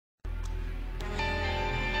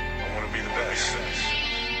success.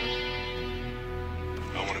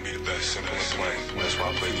 I want to be the best, simple and plain. That's why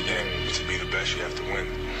I play the game. To be the best, you have to win.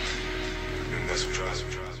 And that's what drives me.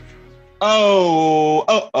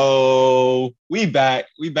 We back.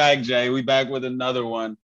 We back, Jay. We back with another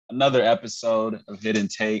one, another episode of Hidden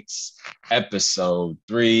Takes, episode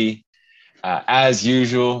 3. As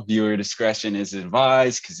usual, viewer discretion is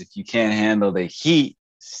advised because if you can't handle the heat,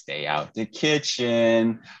 stay out the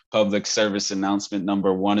kitchen. Public service announcement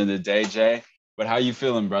number 1 of the day, Jay. But how you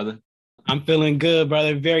feeling, brother? I'm feeling good,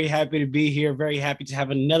 brother. Very happy to be here. Very happy to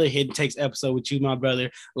have another Hidden Takes episode with you, my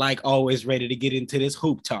brother. Like always, ready to get into this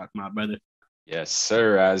hoop talk, my brother. Yes,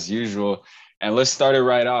 sir, as usual. And let's start it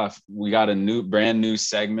right off. We got a brand new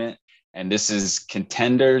segment, and this is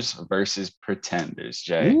contenders versus pretenders,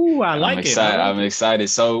 Jay. Ooh, I like it. I'm excited.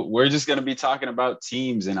 So we're just going to be talking about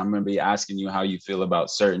teams, and I'm going to be asking you how you feel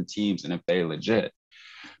about certain teams and if they're legit.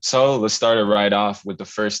 So let's start it right off with the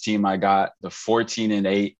first team I got, the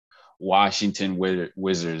 14-8 Washington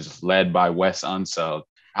Wizards, led by Wes Unseld.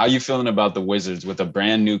 How are you feeling about the Wizards with a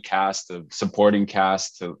brand new cast of supporting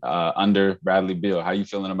cast under Bradley Beal? How are you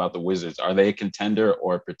feeling about the Wizards? Are they a contender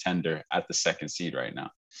or a pretender at the second seed right now?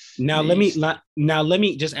 Now let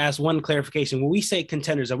me just ask one clarification. When we say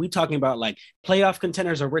contenders, are we talking about like playoff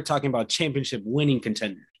contenders, or we're talking about championship winning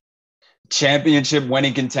contenders? Championship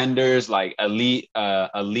winning contenders, like elite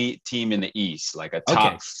team in the East, like a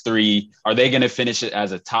top 3. Are they going to finish it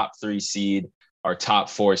as a top 3 seed or top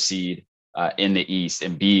 4 seed in the East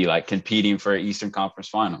and be like competing for an Eastern Conference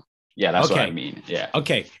final? Yeah, that's what I mean. Yeah.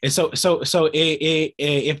 Okay. And so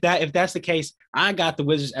if that's the case, I got the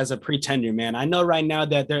Wizards as a pretender, man. I know right now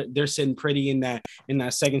that they're sitting pretty in that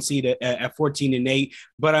second seed at 14-8.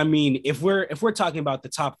 But I mean, if we're talking about the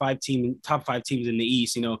top five teams in the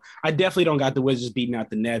East, you know, I definitely don't got the Wizards beating out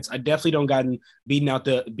the Nets. I definitely don't got beating out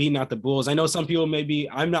the Bulls. I know some people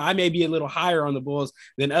I may be a little higher on the Bulls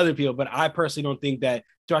than other people, but I personally don't think that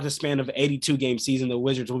throughout the span of 82 game season, the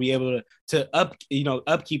Wizards will be able to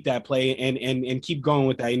upkeep that play and keep going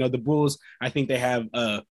with that. You know, the Bulls, I think they have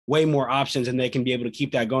way more options and they can be able to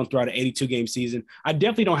keep that going throughout an 82 game season. I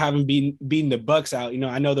definitely don't have them beating the Bucks out. You know,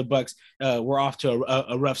 I know the Bucks were off to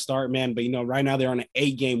a rough start, man, but you know, right now they're on an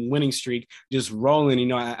 8-game winning streak, just rolling, you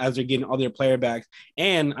know, as they're getting all their player backs.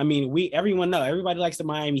 And I mean, everybody likes the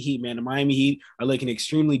Miami Heat, man. The Miami Heat are looking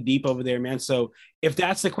extremely deep over there, man. So if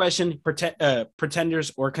that's the question,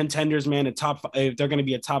 pretenders or contenders, man, if they're going to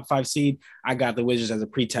be a top 5 seed, I got the Wizards as a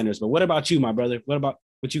pretenders. But what about you, my brother?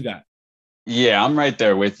 What you got? Yeah, I'm right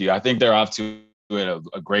there with you. I think they're off to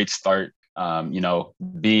a great start. We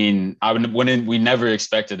never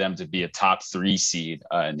expected them to be a top 3 seed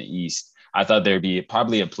in the East. I thought they'd be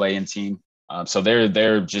probably a play-in team. So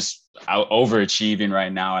they're just overachieving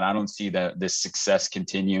right now, and I don't see this success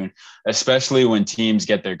continuing, especially when teams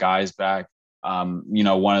get their guys back. You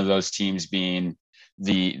know, one of those teams being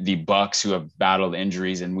the Bucks, who have battled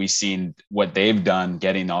injuries, and we've seen what they've done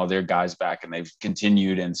getting all their guys back, and they've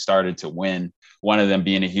continued and started to win. One of them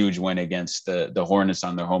being a huge win against the Hornets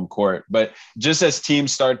on their home court. But just as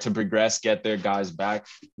teams start to progress, get their guys back,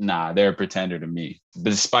 they're a pretender to me.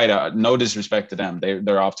 Despite no disrespect to them,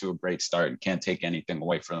 they're off to a great start and can't take anything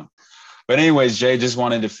away from them. But anyways, Jay, just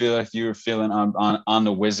wanted to feel if you were feeling on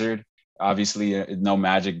the Wizard. Obviously, no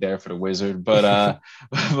magic there for the Wizard, but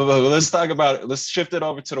let's shift it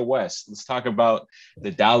over to the West. Let's talk about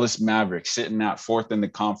the Dallas Mavericks sitting at 4th in the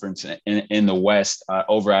conference in the West,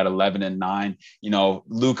 over at 11-9. You know,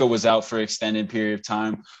 Luka was out for an extended period of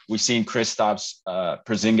time. We've seen Kristaps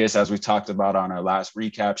Porzingis, as we talked about on our last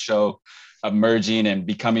recap show, emerging and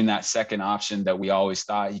becoming that second option that we always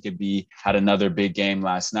thought he could be. Had another big game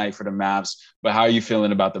last night for the Mavs. But how are you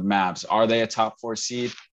feeling about the Mavs? Are they a top 4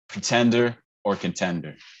 seed? Pretender or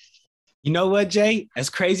contender? You know what, Jay? As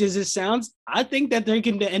crazy as it sounds, I think that they're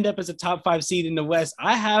going to end up as a top 5 seed in the West.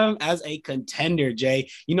 I have them as a contender, Jay.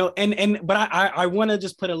 You know, but I want to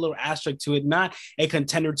just put a little asterisk to it. Not a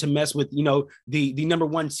contender to mess with, you know, the number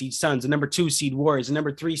 1 seed Suns, the number 2 seed Warriors, the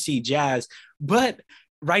number 3 seed Jazz. But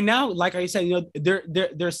right now, like I said, you know,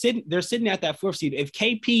 they're sitting at that 4th seed. If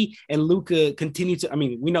KP and Luka continue to, I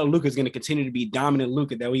mean, we know Luka is going to continue to be dominant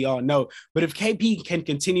Luka, that we all know. But if KP can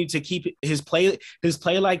continue to keep his play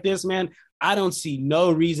like this, man, I don't see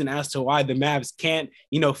no reason as to why the Mavs can't,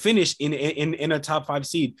 you know, finish in a top 5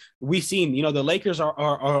 seed. We've seen, you know, the Lakers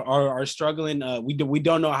are struggling. We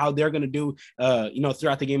don't know how they're going to do, you know,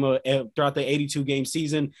 throughout the 82 game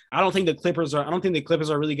season. I don't think the Clippers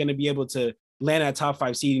are really going to be able to land at top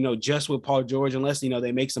 5 seed, just with Paul George, unless,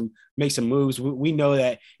 they make some moves. We know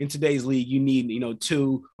that in today's league, you need,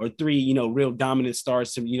 2 or 3, real dominant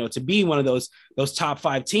stars to, to be one of those top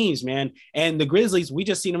 5 teams, man. And the Grizzlies, we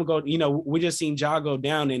just seen them go, we just seen Ja go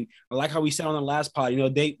down. And like how we said on the last pod,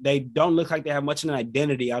 they don't look like they have much of an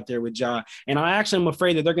identity out there with Ja. And I actually am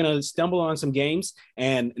afraid that they're going to stumble on some games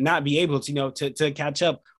and not be able to, to catch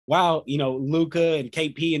up. Wow, Luka and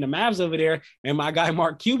KP and the Mavs over there, and my guy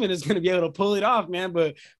Mark Cuban is going to be able to pull it off, man.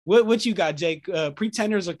 But what you got, Jake?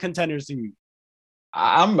 Pretenders or contenders to you?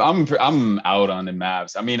 I'm out on the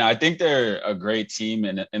Mavs. I mean, I think they're a great team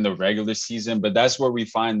in the regular season, but that's where we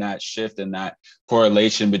find that shift and that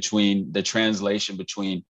correlation between the translation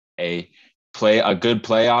between a good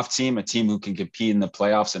playoff team, a team who can compete in the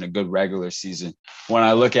playoffs, and a good regular season. When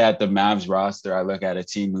I look at the Mavs roster, I look at a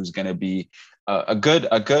team who's going to be a good,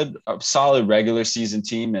 solid regular season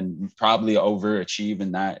team and probably overachieve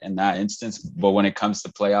in that instance. But when it comes to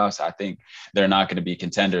playoffs, I think they're not going to be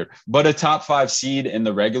contender. But a top 5 seed in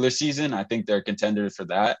the regular season, I think they're a contender for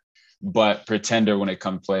that. But pretender when it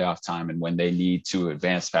comes playoff time and when they need to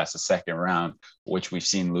advance past the second round, which we've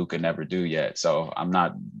seen Luka never do yet. So I'm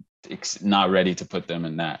not ready to put them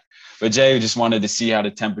in that. But Jay, just wanted to see how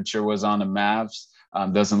the temperature was on the Mavs.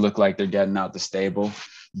 Doesn't look like they're getting out the stable.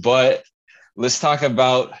 But let's talk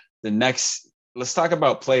about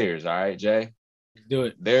players. All right, Jay? Do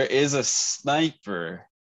it. There is a sniper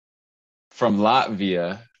from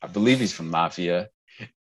Latvia. I believe he's from Latvia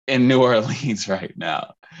in New Orleans right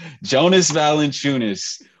now. Jonas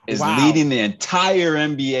Valanciunas is leading the entire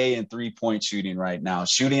NBA in three-point shooting right now,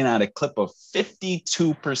 shooting at a clip of 52%,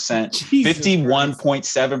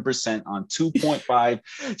 51.7% on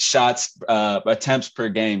 2.5 attempts per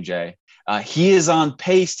game, Jay. He is on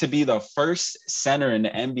pace to be the first center in the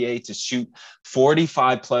NBA to shoot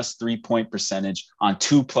 45 plus 3-point percentage on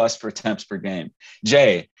 2+ attempts per game.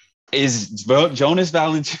 Jay, is Jonas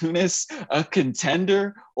Valanciunas a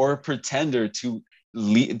contender or a pretender to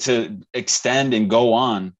extend and go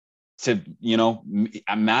on to,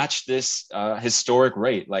 match this historic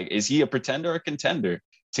rate? Like, is he a pretender or a contender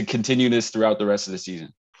to continue this throughout the rest of the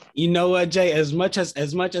season? You know what, Jay? As much as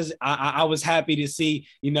I was happy to see,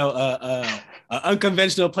 an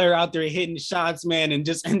unconventional player out there hitting shots, man, and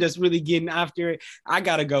just really getting after it, I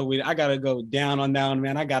gotta go down on down,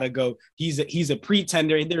 man. I gotta go. He's a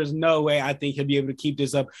pretender. There's no way I think he'll be able to keep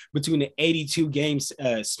this up between the 82 games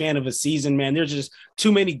span of a season, man. There's just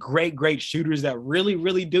too many great shooters that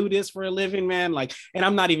really do this for a living, man. Like, and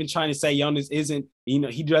I'm not even trying to say Jonas isn't,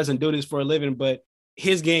 he doesn't do this for a living, but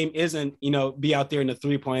his game isn't, be out there in the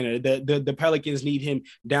 3-pointer. The Pelicans need him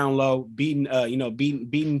down low,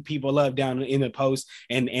 beating people up down in the post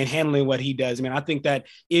and handling what he does. I mean, I think that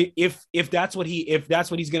if that's what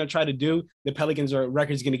he's going to try to do, the Pelicans'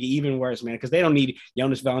 record is going to get even worse, man, because they don't need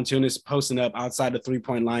Jonas Valanciunas posting up outside the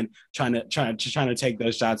 3-point line trying to take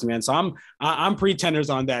those shots, man. So I'm pretenders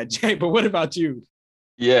on that, Jay. But what about you?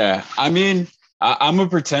 Yeah, I mean, I'm a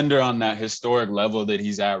pretender on that historic level that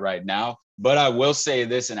he's at right now. But I will say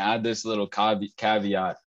this and add this little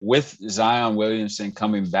caveat with Zion Williamson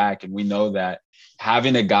coming back. And we know that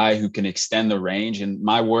having a guy who can extend the range, and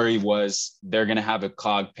my worry was they're going to have a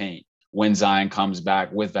clogged paint when Zion comes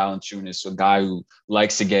back with Valanciunas, a guy who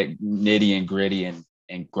likes to get nitty and gritty and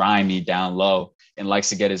grimy down low and likes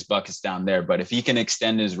to get his buckets down there. But if he can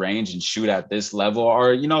extend his range and shoot at this level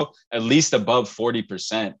or, at least above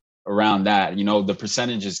 40% around that, the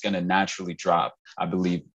percentage is going to naturally drop, I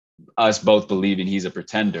believe. Us both believing he's a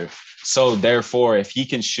pretender. So therefore, if he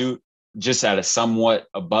can shoot just at a somewhat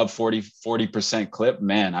above 40% clip,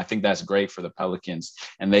 man, I think that's great for the Pelicans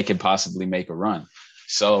and they could possibly make a run.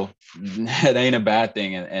 So it ain't a bad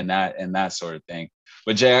thing and that sort of thing.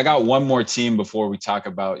 But Jay, I got one more team before we talk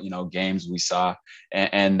about, games we saw.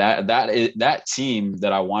 And that team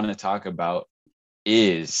that I want to talk about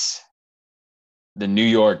is the New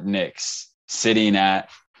York Knicks, sitting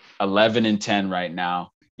at 11-10 right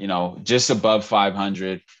now. Just above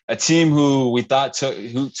 500, a team who we thought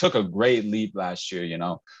took a great leap last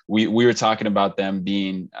year. We were talking about them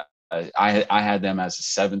being, I had them as a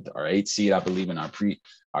 7th or 8th seed, I believe, in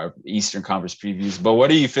our Eastern Conference previews. But what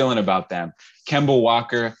are you feeling about them? Kemba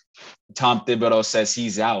Walker, Tom Thibodeau says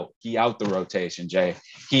he's out. He out the rotation, Jay.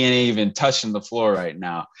 He ain't even touching the floor right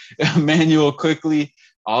now. Emmanuel Quickley,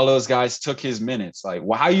 all those guys took his minutes. Like,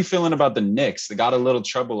 how are you feeling about the Knicks? They got a little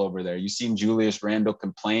trouble over there. You seen Julius Randle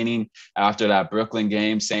complaining after that Brooklyn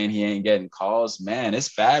game, saying he ain't getting calls. Man,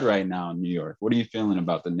 it's bad right now in New York. What are you feeling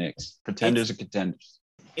about the Knicks? Pretenders or contenders?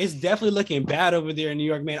 it's definitely looking bad over there in New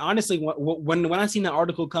York, man. Honestly, when I seen the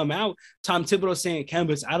article come out, Tom Thibodeau saying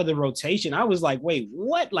Kemba's out of the rotation, I was like, wait,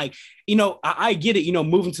 what? Like, I get it.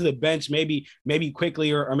 Moving to the bench, maybe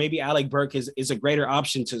quickly, or maybe Alec Burks is a greater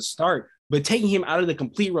option to start. But taking him out of the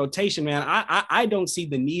complete rotation, man, I don't see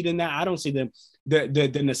the need in that. I don't see the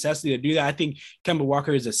necessity to do that. I think Kemba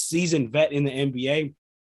Walker is a seasoned vet in the NBA.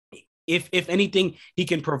 If anything, he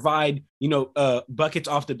can provide, buckets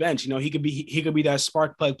off the bench. He could be that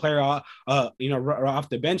spark plug player, off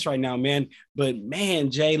the bench right now, man. But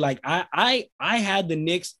man, Jay, like I had the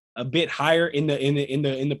Knicks a bit higher in the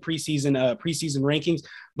preseason rankings,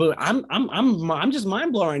 but I'm just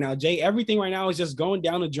mind blown right now, Jay. Everything right now is just going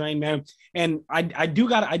down the drain, man. And I do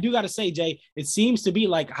gotta say, Jay, it seems to be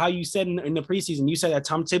like how you said in the preseason. You said that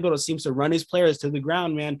Tom Thibodeau seems to run his players to the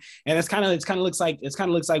ground, man. And it's kind of looks like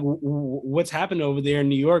what's happened over there in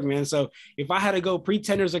New York, man. So if I had to go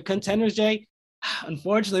pretenders or contenders, Jay,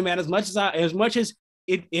 unfortunately, man, as much as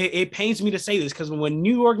it pains me to say this, because when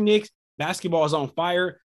New York Knicks basketball is on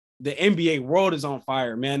fire, the NBA world is on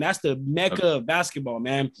fire, man. That's the mecca of basketball,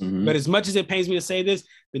 man. Mm-hmm. But as much as it pains me to say this,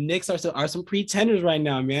 the Knicks are some pretenders right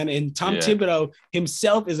now, man. And Tom Thibodeau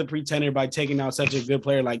himself is a pretender by taking out such a good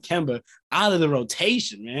player like Kemba out of the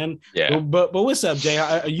rotation, man. Yeah. But what's up, Jay?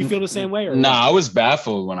 You feel the same way? No, I was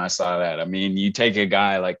baffled when I saw that. I mean, you take a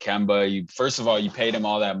guy like Kemba, first of all, you paid him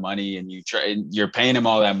all that money, and you're paying him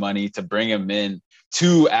all that money to bring him in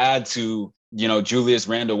to add to, Julius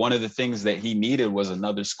Randle. One of the things that he needed was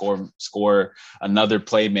another scorer, another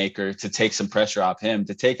playmaker to take some pressure off him,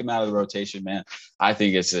 to take him out of the rotation, man. I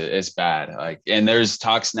think it's bad. Like, and there's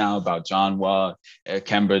talks now about John Wall,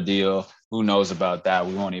 Kemba deal. Who knows about that?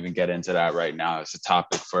 We won't even get into that right now. It's a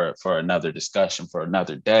topic for another discussion for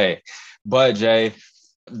another day. But Jay,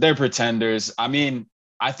 they're pretenders. I mean,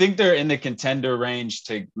 I think they're in the contender range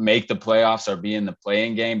to make the playoffs or be in the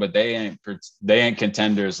playing game, but they ain't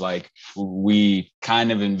contenders like we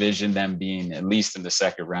kind of envision them being, at least in the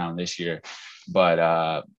second round this year. But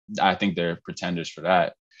I think they're pretenders for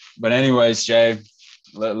that. But anyways, Jay,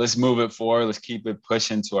 let's move it forward. Let's keep it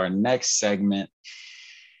pushing to our next segment.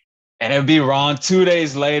 And it'd be wrong. 2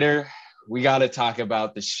 days later, we got to talk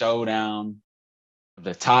about the showdown.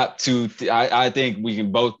 The top two, I think we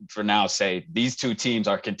can both for now say these two teams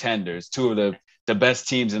are contenders, two of the best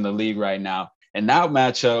teams in the league right now. And that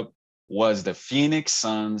matchup was the Phoenix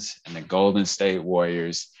Suns and the Golden State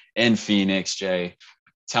Warriors in Phoenix, Jay.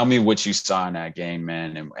 Tell me what you saw in that game,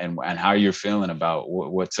 man, and how you're feeling about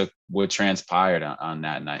what transpired on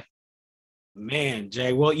that night. Man,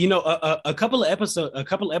 Jay. Well, a couple of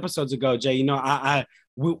episodes ago, Jay, I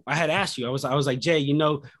had asked you, I was like, Jay,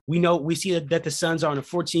 we see that the Suns are on a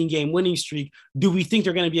 14-game winning streak. Do we think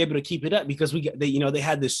they're going to be able to keep it up? Because they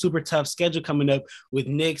had this super tough schedule coming up with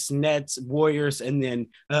Knicks, Nets, Warriors, and then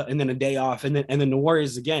a day off, and then the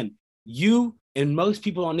Warriors again. You and most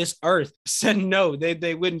people on this earth said no,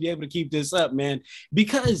 they wouldn't be able to keep this up, man,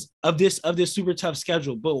 because of this super tough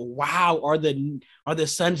schedule. But wow, are the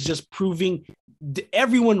Suns just proving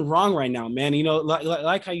everyone wrong right now, man?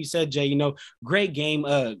 Like how you said, Jay, great game,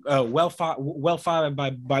 well fought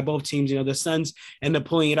by both teams. The Suns end up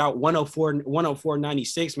pulling it out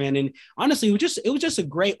 104-96, man. And honestly, it was just a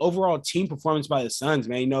great overall team performance by the Suns,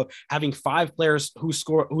 man. Having 5 players who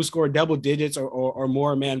score double digits or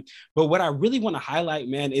more, man. But what I really want to highlight,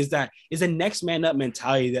 man, is the next man up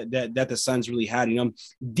mentality that the Suns really had.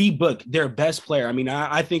 D Book, their best player. I mean,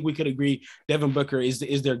 I think we could agree Devin Booker is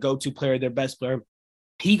their go-to player, their best player.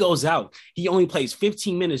 He goes out. He only plays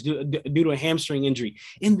 15 minutes due to a hamstring injury.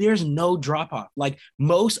 And there's no drop-off. Like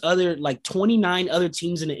most other, 29 other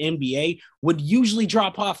teams in the NBA would usually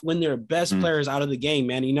drop off when their best players out of the game,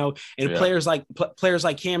 man. Players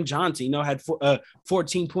like Cam Johnson, had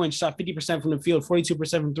 14 points, shot 50% from the field,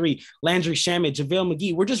 42% from three. Landry Shamet, JaVale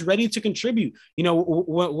McGee. We're just ready to contribute,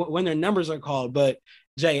 when their numbers are called. But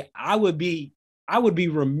Jay, I would be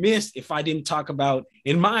remiss if I didn't talk about,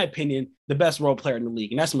 in my opinion, the best role player in the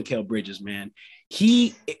league, and that's Mikal Bridges, man.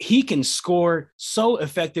 He can score so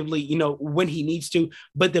effectively, when he needs to.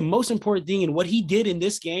 But the most important thing in what he did in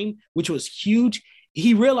this game, which was huge,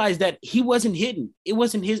 he realized that he wasn't hitting. It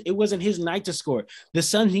wasn't his night to score. The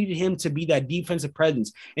Suns needed him to be that defensive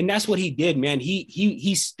presence, and that's what he did, man.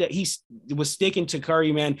 He was sticking to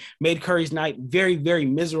Curry, man. Made Curry's night very, very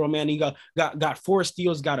miserable, man. He got 4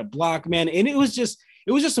 steals, got a block, man, and it was just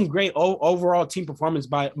some great overall team performance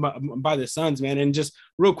by the Suns, man. And just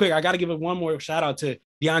real quick, I got to give one more shout out to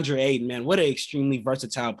DeAndre Ayton, man, what an extremely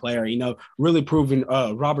versatile player. Really proven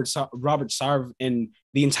Robert Sarv and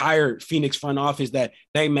the entire Phoenix front office that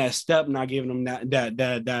they messed up not giving him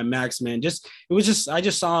that max, man. I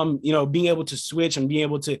just saw him, being able to switch and being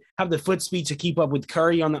able to have the foot speed to keep up with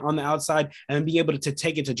Curry on the outside and be able to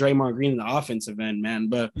take it to Draymond Green in the offensive end, man.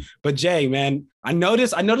 But Jay, man, I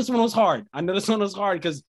noticed one was hard.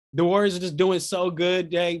 Because the Warriors are just doing so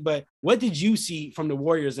good, Jay. But what did you see from the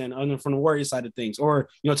Warriors and from the Warriors side of things? Or,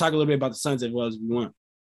 talk a little bit about the Suns as well as you want.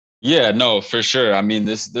 Yeah, no, for sure. I mean,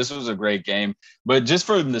 this was a great game. But just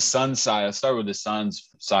from the Suns side, I'll start with the Suns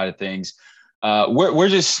side of things.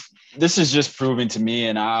 This is just proving to me,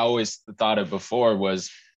 and I always thought it before,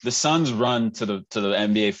 was the Suns' run to the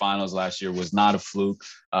NBA Finals last year was not a fluke.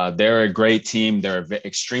 They're a great team. They're an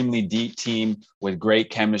extremely deep team with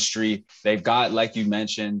great chemistry. They've got, like you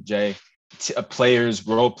mentioned, Jay,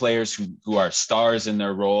 role players who are stars in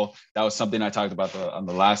their role. That was something I talked about on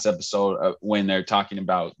the last episode when they're talking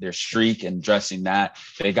about their streak and dressing that.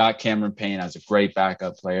 They got Cameron Payne as a great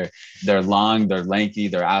backup player. They're long, they're lengthy,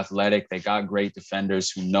 they're athletic. They got great defenders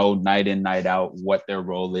who know night in, night out what their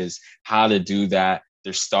role is, how to do that.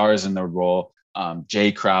 They're stars in their role.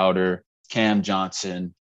 Jay Crowder, Cam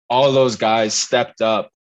Johnson, all those guys stepped up.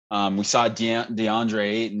 We saw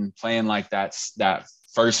DeAndre Ayton playing like the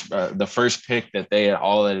first pick that they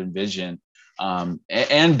all had envisioned,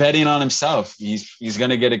 and betting on himself. He's going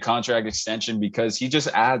to get a contract extension because he just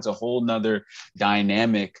adds a whole nother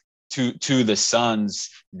dynamic to the Suns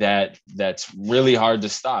that's really hard to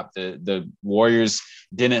stop. The Warriors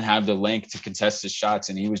didn't have the length to contest his shots,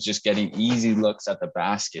 and he was just getting easy looks at the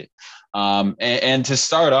basket. And to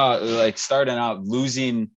starting out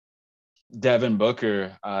losing Devin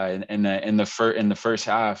Booker in the first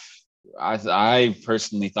half, I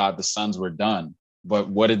personally thought the Suns were done. But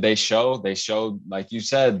what did they show? They showed, like you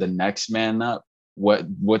said, the next man up.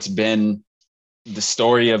 What's been the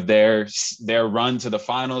story of their run to the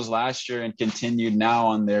finals last year and continued now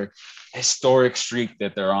on their historic streak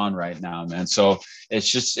that they're on right now, man. So it's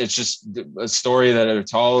just a story that are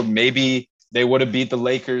told. Maybe they would have beat the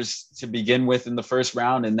Lakers to begin with in the first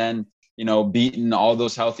round, and then beaten all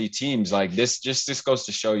those healthy teams. Like this goes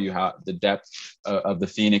to show you how the depth of the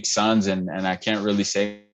Phoenix Suns, and I can't really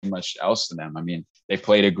say much else to them. I mean, they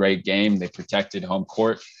played a great game. They protected home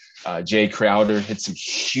court. Jay Crowder hit some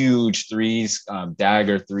huge threes,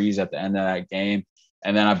 dagger threes at the end of that game.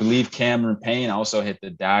 And then I believe Cameron Payne also hit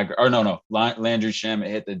the dagger. Or no, Landry Shamet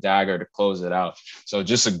hit the dagger to close it out. So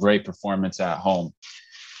just a great performance at home.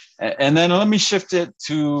 And then let me shift it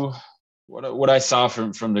to what I saw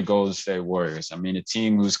from the Golden State Warriors. I mean, a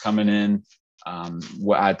team who's coming in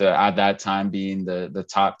at that time being the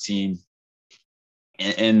top team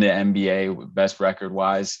in the NBA, best record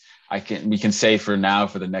wise. We can say for now,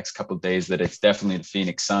 for the next couple of days, that it's definitely the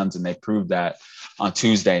Phoenix Suns, and they proved that on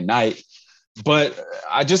Tuesday night. But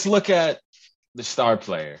I just look at the star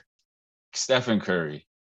player, Stephen Curry,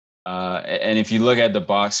 and if you look at the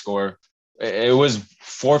box score, it was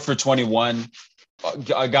 4 for 21.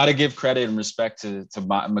 I got to give credit and respect to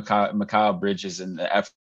Mikal Bridges and the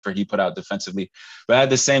effort he put out defensively. But at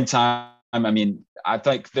the same time, I mean, I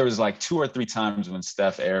think there was like 2 or 3 times when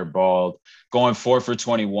Steph airballed, going 4 for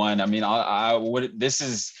 21. I mean, this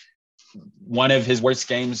is one of his worst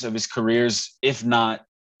games of his careers, if not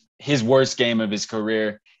his worst game of his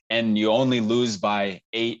career. And you only lose by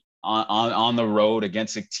 8 on the road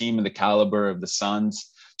against a team of the caliber of the Suns.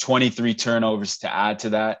 23 turnovers to add to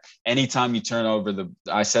that. Anytime you turn over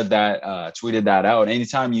I said that, tweeted that out.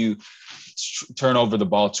 Anytime you turn over the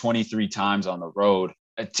ball 23 times on the road,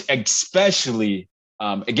 especially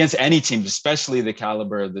against any team, especially the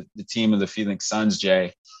caliber of the team of the Phoenix Suns,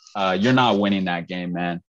 Jay, you're not winning that game,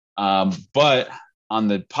 man. But on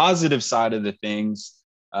the positive side of the things,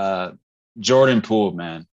 Jordan Poole,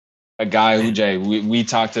 man, a guy who, Jay, we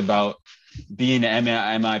talked about being an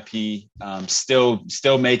MIP,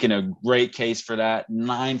 still making a great case for that.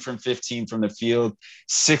 9 from 15 from the field,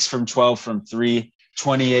 6 from 12 from 3,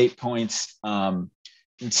 28 points.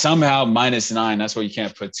 Somehow -9. That's why you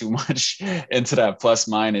can't put too much into that plus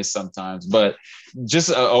minus sometimes. But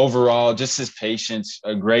just overall, just his patience,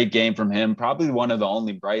 a great game from him. Probably one of the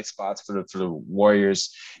only bright spots for the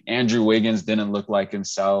Warriors. Andrew Wiggins didn't look like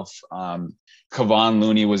himself. Kevon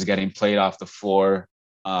Looney was getting played off the floor.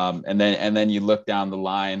 And then you look down the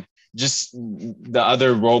line, just the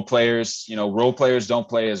other role players, role players don't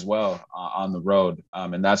play as well on the road.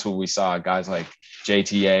 And that's what we saw. Guys like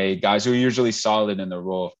JTA, guys who are usually solid in their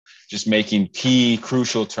role, just making key,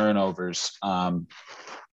 crucial turnovers. And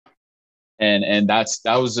that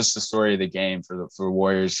was just the story of the game for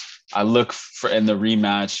Warriors. I look for in the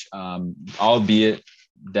rematch, albeit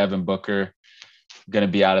Devin Booker going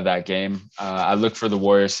to be out of that game. I look for the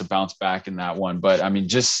Warriors to bounce back in that one, but I mean,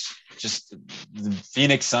 just the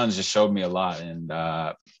Phoenix Suns just showed me a lot, and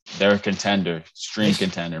they're a contender, stream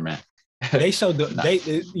contender, man. They showed Jay,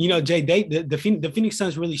 the Phoenix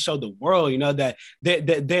Suns really showed the world, that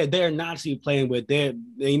they're not actually playing with. They're,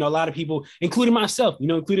 a lot of people, including myself,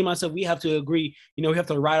 we have to agree, we have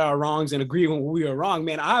to right our wrongs and agree when we are wrong,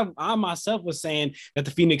 man. I myself was saying that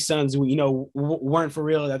the Phoenix Suns, weren't for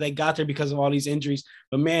real, that they got there because of all these injuries,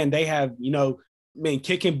 but man, they have, been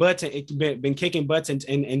kicking butts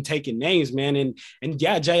and taking names, man. And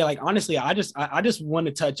yeah, Jay, like, honestly, I just want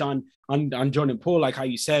to touch on Jordan Poole, like how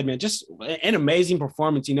you said, man, just an amazing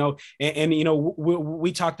performance, and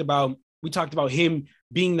we talked about him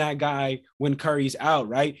being that guy when Curry's out,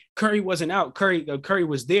 right? Curry wasn't out. Curry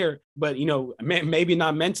was there, but maybe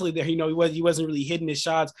not mentally there. He wasn't really hitting his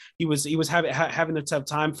shots. He was having a tough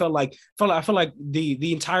time. I felt like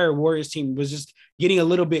the entire Warriors team was just getting a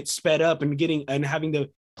little bit sped up and having to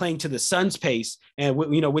playing to the Suns' pace, and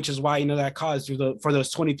which is why that caused for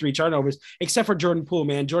those 23 turnovers. Except for Jordan Poole,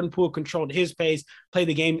 man. Jordan Poole controlled his pace, played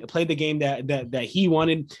the game that he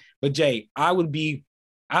wanted. But Jay,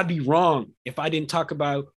 I'd be wrong if I didn't talk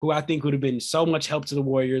about who I think would have been so much help to the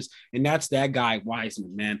Warriors, and that's that guy,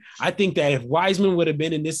 Wiseman, man. I think that if Wiseman would have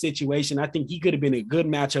been in this situation, I think he could have been a good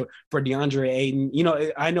matchup for DeAndre Ayton.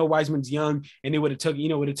 I know Wiseman's young, and it would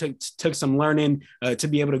have took some learning to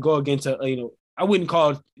be able to go against I wouldn't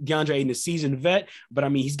call DeAndre Ayton a seasoned vet, but I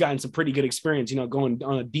mean, he's gotten some pretty good experience, going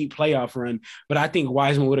on a deep playoff run. But I think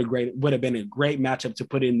Wiseman would have been a great matchup to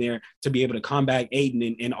put in there to be able to combat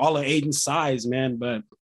Ayton and all of Ayton's size, man. But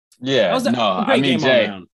yeah,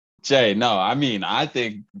 Jay, no, I mean, I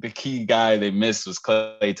think the key guy they missed was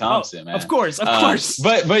Klay Thompson, man. Of course.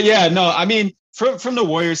 But yeah, no, I mean, from the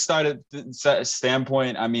Warriors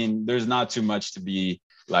standpoint, I mean, there's not too much to be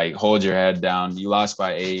like, hold your head down. You lost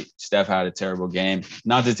by 8. Steph had a terrible game.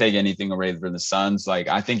 Not to take anything away from the Suns. Like,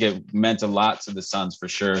 I think it meant a lot to the Suns for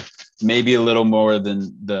sure. Maybe a little more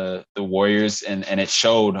than the Warriors, and it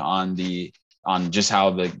showed on just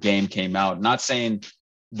how the game came out. Not saying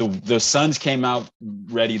the Suns came out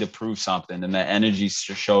ready to prove something, and the energy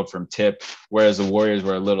showed from tip, whereas the Warriors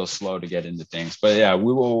were a little slow to get into things. But yeah,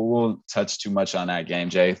 we won't touch too much on that game,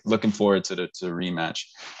 Jay. Looking forward to the rematch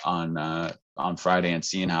on Friday and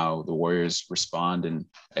seeing how the Warriors respond and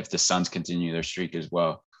if the Suns continue their streak as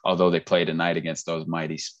well. Although they play tonight against those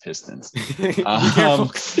mighty Pistons. Careful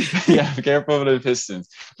with the Pistons.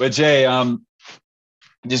 But Jay,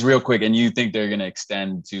 just real quick, and you think they're going to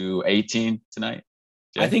extend to 18 tonight?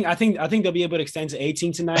 Yeah. I think they'll be able to extend to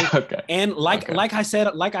 18 tonight. Okay. And like I said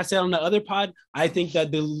on the other pod, I think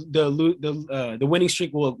that the winning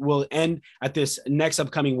streak will end at this next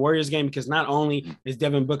upcoming Warriors game, because not only is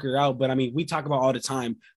Devin Booker out, but I mean, we talk about all the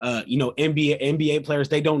time, NBA players,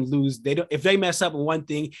 they don't lose. If they mess up one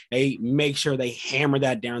thing, they make sure they hammer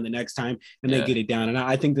that down the next time and they get it down. And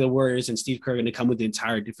I think the Warriors and Steve Kerr are going to come with the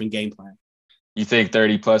entire different game plan. You think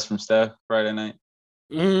 30 plus from Steph Friday night?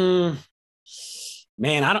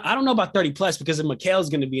 Man, I don't know about 30 plus, because Mikal's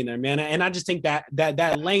going to be in there, man. And I just think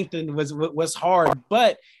that length was hard,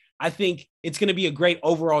 but I think it's going to be a great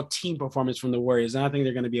overall team performance from the Warriors, and I think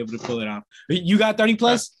they're going to be able to pull it off. You got 30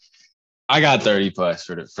 plus? I got 30 plus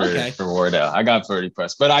for Wardell. I got 30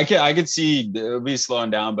 plus, but I could see it'll be slowing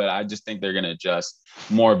down, but I just think they're going to adjust,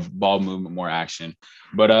 more ball movement, more action.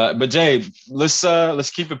 But Jay, let's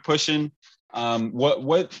keep it pushing.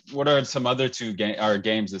 What are some other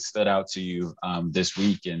games that stood out to you this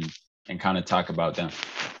week, and kind of talk about them?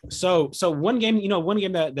 So one game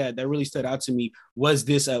that really stood out to me was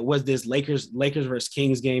this Lakers versus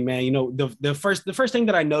Kings game, man. The first thing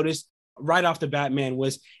that I noticed right off the bat, man,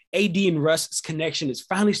 was AD and Russ's connection is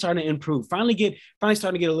finally starting to improve, finally starting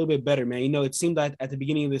to get a little bit better, man. It seemed like at the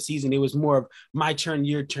beginning of the season, it was more of my turn,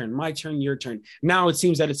 your turn, my turn, your turn. Now it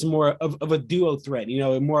seems that it's more of a duo threat,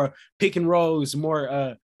 more pick and rolls,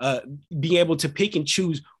 more being able to pick and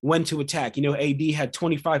choose when to attack. AD had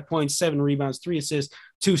 25 points, 7 rebounds, 3 assists,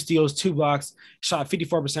 2 steals, 2 blocks, shot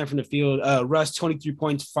 54% from the field. Russ, 23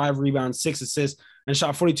 points, 5 rebounds, 6 assists, and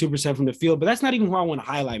shot 42% from the field. But that's not even who I want to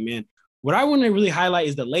highlight, man. What I want to really highlight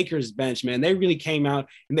is the Lakers bench, man. They really came out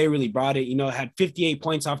and they really brought it. Had 58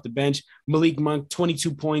 points off the bench. Malik Monk,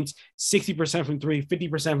 22 points, 60% from 3,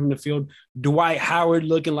 50% from the field. Dwight Howard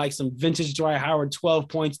looking like some vintage Dwight Howard, 12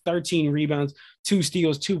 points, 13 rebounds, 2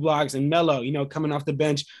 steals, 2 blocks. And Melo, coming off the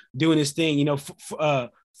bench, doing his thing,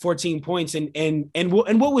 14 points. And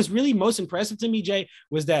what was really most impressive to me, Jay,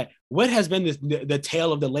 was that what has been the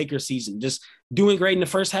tale of the Lakers season, just doing great in the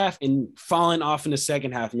first half and falling off in the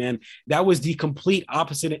second half, man. That was the complete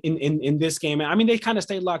opposite in this game. I mean, they kind of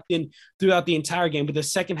stayed locked in throughout the entire game, but the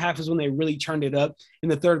second half is when they really turned it up. In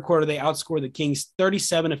the third quarter, they outscored the Kings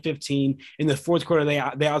 37-15. In the fourth quarter, they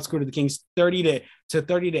outscored the Kings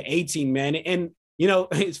 30-18, man. And you know,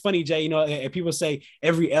 it's funny, Jay, you know, people say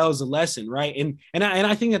every L is a lesson, right? And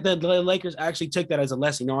I think that the Lakers actually took that as a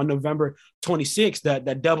lesson. You know, on November 26th,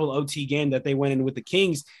 that double OT game that they went in with the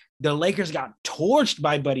Kings, the Lakers got torched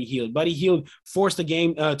by Buddy Hield. Buddy Hield forced the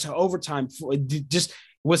game to overtime, just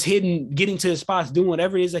was hidden, getting to his spots, doing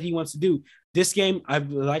whatever it is that he wants to do. This game, I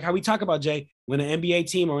like how we talk about, Jay, when an NBA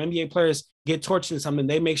team or NBA players get torched in something,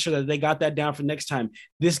 they make sure that they got that down for next time.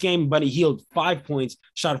 This game, Buddy Hield 5 points,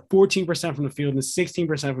 shot 14% from the field and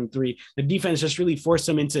 16% from three. The defense just really forced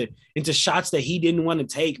him into shots that he didn't want to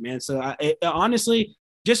take, man. So honestly,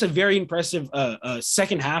 just a very impressive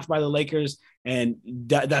second half by the Lakers. And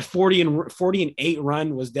that 40-8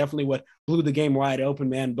 run was definitely what blew the game wide open,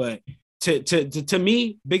 man. But to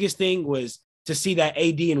me, biggest thing was to see that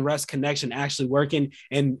AD and Russ connection actually working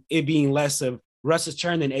and it being less of Russ's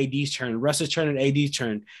turn than AD's turn, Russ's turn and AD's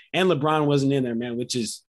turn. And LeBron wasn't in there, man, which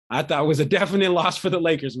is, I thought was a definite loss for the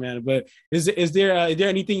Lakers, man. But is there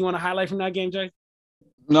anything you want to highlight from that game, Jay?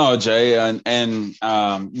 No, Jay.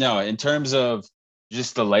 No, in terms of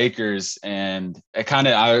just the Lakers, and I kind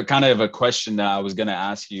of have a question that I was going to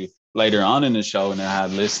ask you later on in the show and I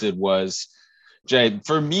had listed was, Jay,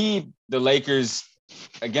 for me, the Lakers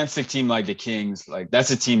against a team like the Kings, like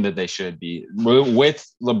that's a team that they should be with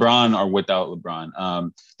LeBron or without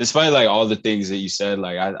LeBron. Despite like all the things that you said,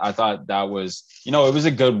 like I thought that was, you know, it was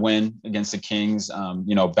a good win against the Kings.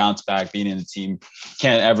 You know, bounce back, being in the team,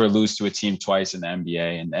 can't ever lose to a team twice in the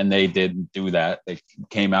NBA, and they didn't do that. They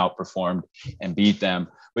came out, performed, and beat them.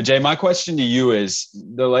 But Jay, my question to you is: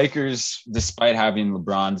 the Lakers, despite having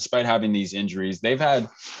LeBron, despite having these injuries, they've had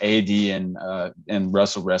AD and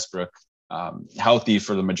Russell Westbrook healthy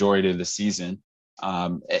for the majority of the season.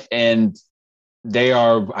 And they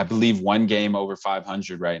are, I believe, one game over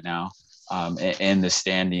 500 right now in the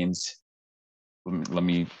standings. Let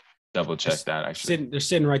me double check that. Actually, they're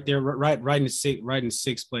sitting right there, right in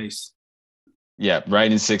sixth place. Yeah, right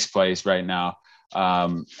in sixth place right now,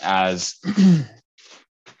 as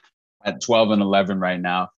at 12-11 right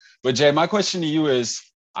now. But Jay, my question to you is: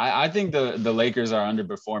 I think the Lakers are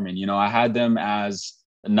underperforming. You know, I had them as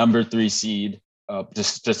a number 3 seed to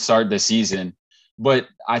start the season, but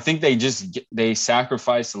I think they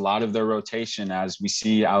sacrificed a lot of their rotation, as we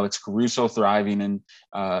see Alex Caruso thriving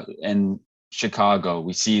in Chicago.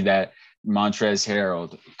 We see that Montrezl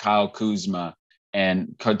Harrell, Kyle Kuzma, and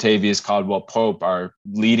Kentavious Caldwell-Pope are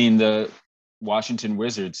leading the Washington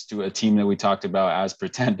Wizards to a team that we talked about as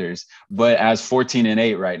pretenders, but as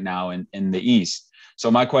 14-8 right now in the East.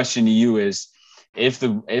 So my question to you is: if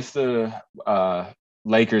the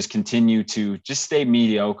Lakers continue to just stay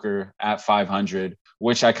mediocre at 500,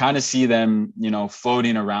 which I kind of see them, you know,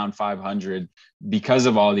 floating around 500 because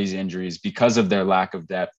of all these injuries, because of their lack of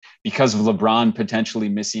depth, because of LeBron potentially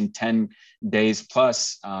missing 10 days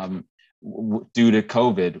plus due to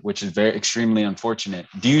COVID, which is extremely unfortunate.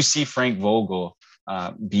 Do you see Frank Vogel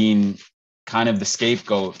being kind of the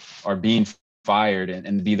scapegoat or being fired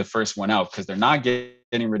and be the first one out? Because they're not getting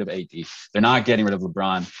rid of AD. They're not getting rid of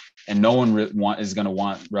LeBron. And no one is going to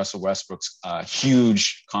want Russell Westbrook's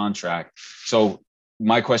huge contract. So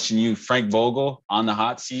my question to you, Frank Vogel on the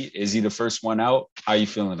hot seat, is he the first one out? How are you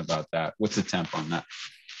feeling about that? What's the temp on that?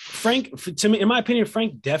 Frank, to me, in my opinion,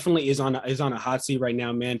 Frank definitely is on a hot seat right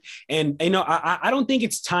now, man. And you know, I don't think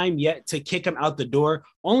it's time yet to kick him out the door,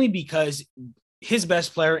 only because his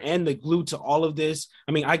best player and the glue to all of this.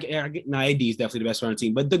 I mean, AD is definitely the best player on the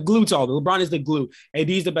team, but the glue to all of it. LeBron is the glue. AD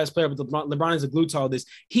is the best player, but LeBron is the glue to all this.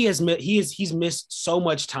 He's missed so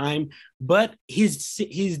much time, but he's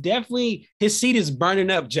definitely, his seat is burning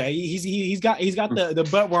up, Jay. He's got the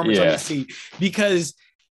butt warmers on the seat, because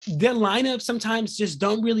the lineup sometimes just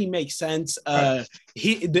don't really make sense. Right.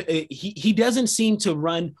 He doesn't seem to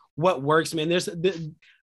run what works, man.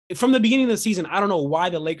 From the beginning of the season, I don't know why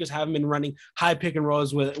the Lakers haven't been running high pick and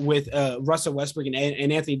rolls with Russell Westbrook and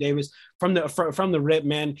Anthony Davis from the rip,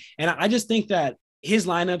 man. And I just think that his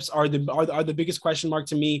lineups are the biggest question mark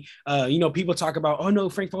to me. You know, people talk about, oh no,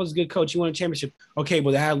 Frank Vogel's a good coach, he won a championship. Okay,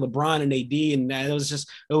 well, they had LeBron and AD, and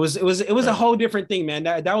it was a whole different thing, man.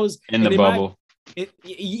 That was in the bubble.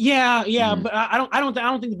 Yeah, Mhm. but I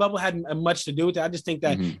don't think the bubble had much to do with it. I just think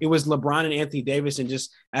that Mhm. it was LeBron and Anthony Davis, and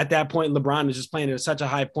just at that point, LeBron was just playing at such a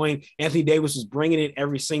high point. Anthony Davis was bringing it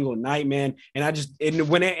every single night, man. And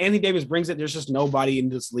when Anthony Davis brings it, there's just nobody in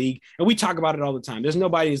this league, and we talk about it all the time. There's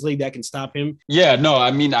nobody in this league that can stop him. Yeah, no,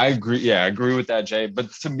 I mean, I agree. Yeah, I agree with that, Jay.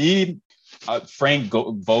 But to me,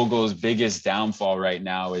 Vogel's biggest downfall right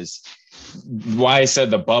now is why I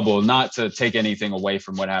said the bubble, not to take anything away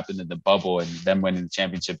from what happened in the bubble and them winning the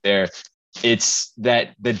championship there. It's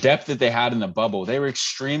that the depth that they had in the bubble, they were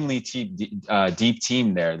extremely deep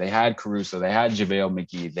team there. They had Caruso, they had JaVale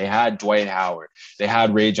McGee, they had Dwight Howard, they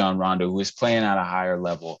had Rajon Rondo, who was playing at a higher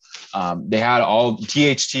level. They had all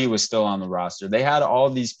THT was still on the roster. They had all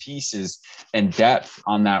these pieces and depth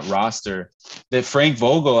on that roster that Frank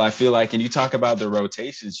Vogel, I feel like, and you talk about the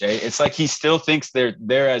rotations, Jay, it's like he still thinks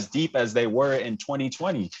they're as deep as they were in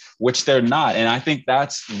 2020, which they're not. And I think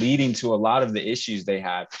that's leading to a lot of the issues they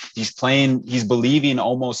have. He's believing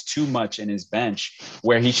almost too much in his bench,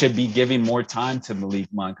 where he should be giving more time to Malik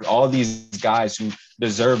Monk, all these guys who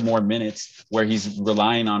deserve more minutes, where he's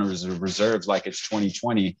relying on reserves like it's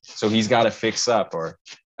 2020. So he's got to fix up. Or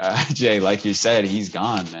Jay, like you said, he's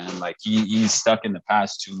gone, man. Like he's stuck in the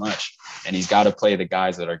past too much, and he's got to play the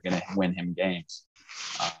guys that are going to win him games.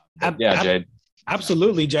 Yeah, Jay.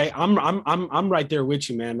 Absolutely, Jay. I'm right there with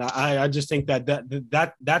you, man. I just think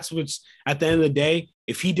that's what's at the end of the day.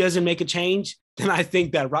 If he doesn't make a change, then I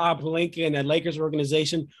think that Rob Pelinka and that Lakers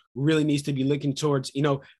organization really needs to be looking towards,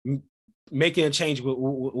 making a change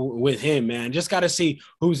with him, man. Just got to see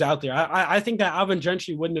who's out there. I think that Alvin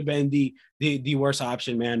Gentry wouldn't have been the worst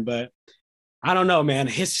option, man. But I don't know, man.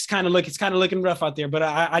 It's kind of looking rough out there. But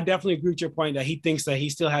I definitely agree with your point that he thinks that he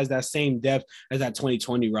still has that same depth as that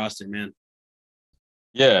 2020 roster, man.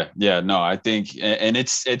 Yeah, no, I think, and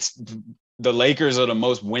it's the Lakers are the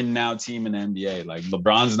most win now team in the NBA. Like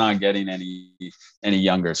LeBron's not getting any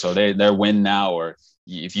younger, so they're win now. Or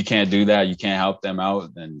if you can't do that, you can't help them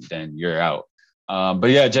out, then you're out. But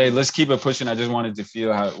yeah, Jay, let's keep it pushing. I just wanted to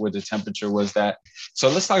feel where the temperature was that. So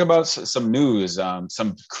let's talk about some news,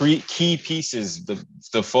 some key pieces,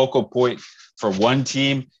 the focal point for one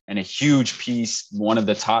team and a huge piece, one of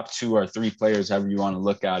the top 2 or 3 players, however you want to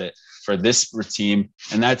look at it, for this team,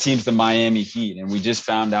 and that team's the Miami Heat. And we just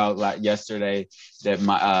found out yesterday that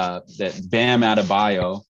that Bam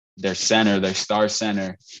Adebayo, their star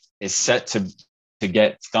center, is set to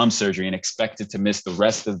get thumb surgery and expected to miss the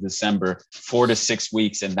rest of December, 4 to 6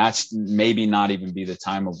 weeks, and that's maybe not even be the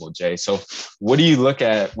timeable, Jay. So what do you look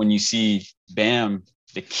at when you see Bam,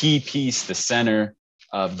 the key piece, the center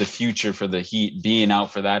of the future for the Heat, being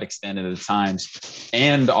out for that extended of times,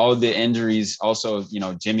 and all the injuries? Also,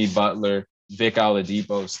 Jimmy Butler, Vic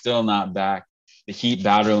Oladipo still not back. The Heat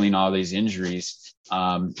battling all these injuries.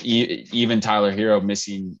 Even Tyler Hero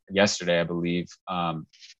missing yesterday, I believe.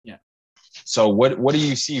 Yeah. So what do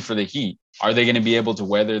you see for the Heat? Are they going to be able to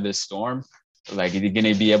weather this storm? Like, are they going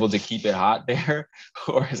to be able to keep it hot there,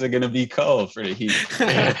 or is it going to be cold for the Heat?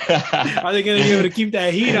 Are they going to be able to keep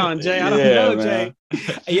that heat on, Jay? I don't know, man.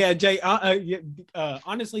 Jay. Yeah, Jay.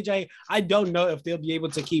 Honestly, Jay, I don't know if they'll be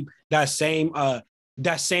able to keep that same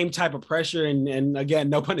type of pressure and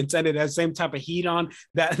again, no pun intended, that same type of heat on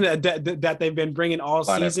that they've been bringing all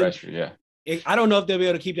season. Pressure, yeah. I don't know if they'll be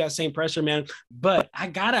able to keep that same pressure, man. But I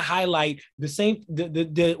gotta highlight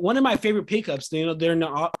the one of my favorite pickups, during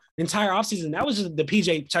the entire offseason. That was just the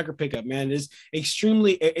PJ Tucker pickup, man. It's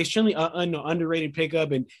extremely underrated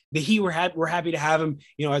pickup, and the Heat we're happy to have him,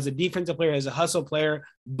 as a defensive player, as a hustle player.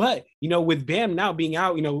 But with Bam now being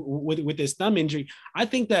out, with his thumb injury, I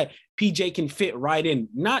think that PJ can fit right in,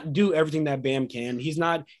 not do everything that Bam can. He's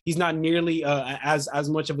not nearly as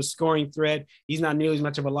much of a scoring threat. He's not nearly as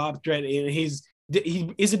much of a lob threat. He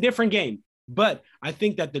is a different game. But I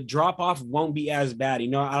think that the drop off won't be as bad.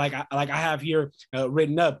 I have here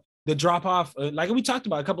written up the drop off, like we talked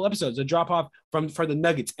about a couple episodes. The drop off for the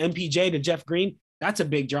Nuggets, MPJ to Jeff Green. That's a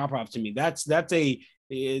big drop off to me. That's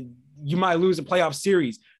you might lose a playoff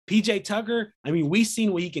series. PJ Tucker, I mean, we've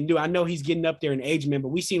seen what he can do. I know he's getting up there in age, man, but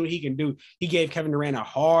we've seen what he can do. He gave Kevin Durant a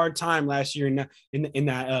hard time last year in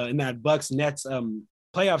that Bucks Nets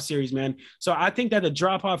playoff series, man. So I think that the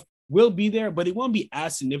drop off will be there, but it won't be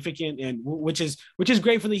as significant, and which is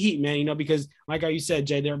great for the Heat, man. Because like you said,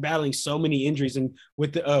 Jay, they're battling so many injuries, and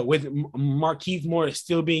with Markieff Morris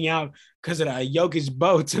still being out because of that Jokic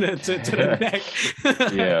bow to the neck.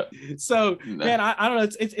 Yeah. So man, I don't know.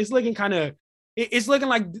 It's looking kind of. It's looking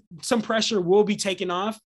like some pressure will be taken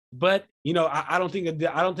off, but I don't think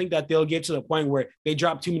that they'll get to the point where they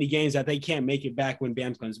drop too many games that they can't make it back when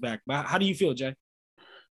Bam comes back. But how do you feel, Jay?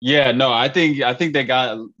 Yeah, no, I think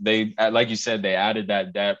they like you said, they added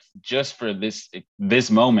that depth just for this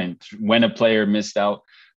moment when a player missed out.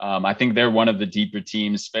 I think they're one of the deeper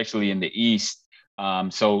teams, especially in the East.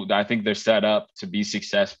 So I think they're set up to be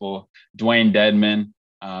successful. Dwayne Dedman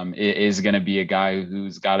is going to be a guy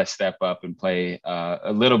who's got to step up and play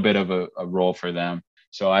a little bit of a role for them.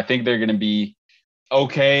 So I think they're going to be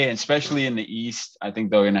okay, especially in the East. I think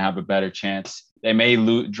they're going to have a better chance. They may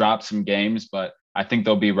drop some games, but I think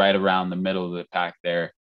they'll be right around the middle of the pack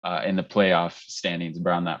there in the playoff standings,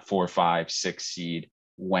 around that 4, 5, 6 seed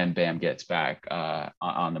when Bam gets back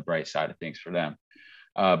on the bright side of things for them.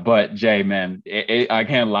 But Jay, man, I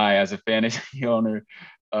can't lie. As a fantasy owner,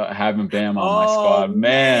 having Bam on my Oh squad,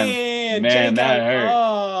 man, Jay that got. hurt.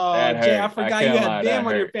 Oh, That Jay, I hurt. I forgot you can't had lie. That Bam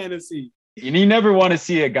on your hurt. fantasy. And you never want to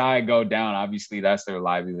see a guy go down. Obviously, that's their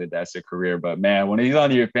livelihood, that's their career. But man, when he's on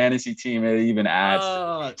your fantasy team, it even adds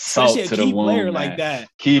Especially salt a to the key player wound, like man. that.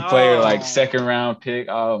 Key player, like Oh, second round pick.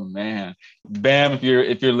 Oh man, Bam! If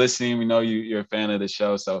you're listening, we know you're a fan of the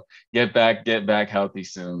show. So get back healthy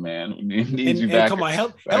soon, man. We need you and back. come on,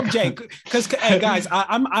 help back Jay, because hey guys,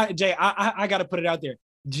 Jay, I got to put it out there.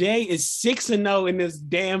 Jay is 6-0 in this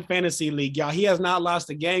damn fantasy league, y'all. He has not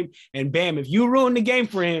lost a game, and Bam, if you ruin the game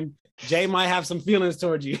for him, Jay might have some feelings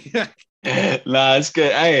towards you. Nah, it's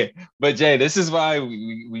good. Hey, but Jay, this is why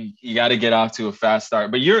we you got to get off to a fast start.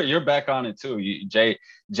 But you're back on it too.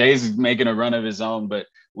 Jay's making a run of his own, but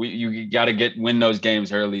you got to win those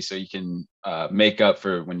games early so you can make up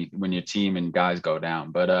for when your team and guys go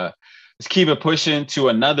down. But let's keep it pushing to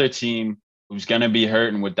another team who's gonna be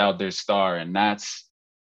hurting without their star, and that's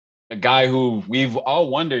a guy who we've all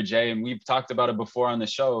wondered, Jay, and we've talked about it before on the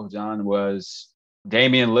show, John, was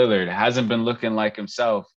Damian Lillard. Hasn't been looking like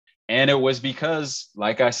himself. And it was because,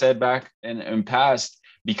 like I said back in past,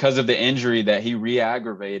 because of the injury that he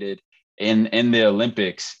re-aggravated in the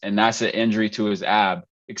Olympics, and that's an injury to his ab,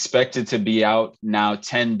 expected to be out now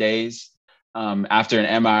 10 days after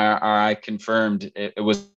an MRI confirmed it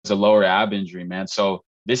was a lower ab injury, man. So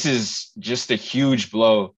this is just a huge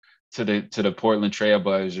blow to the Portland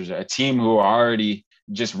Trailblazers, a team who are already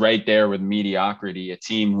just right there with mediocrity, a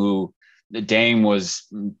team who the Dame was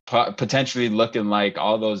potentially looking like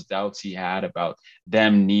all those doubts he had about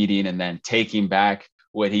them needing and then taking back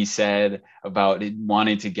what he said about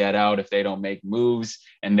wanting to get out if they don't make moves,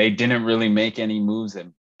 and they didn't really make any moves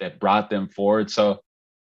that brought them forward. So,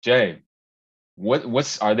 Jay,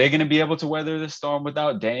 what's are they going to be able to weather the storm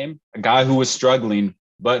without Dame, a guy who was struggling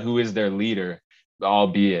but who is their leader,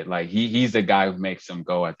 albeit like he's the guy who makes them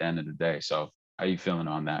go at the end of the day. So, how are you feeling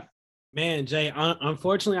on that? Man, Jay,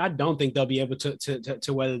 unfortunately, I don't think they'll be able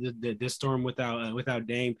to weather this storm without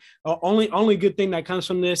Dame. Only good thing that comes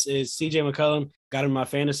from this is CJ McCollum got in my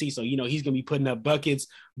fantasy, so he's gonna be putting up buckets.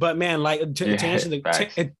 But man, like to answer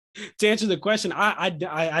to answer the question,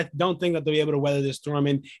 I don't think that they'll be able to weather this storm,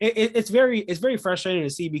 and it's very frustrating to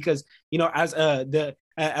see because as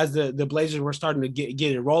the Blazers were starting to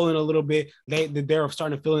get it rolling a little bit, they're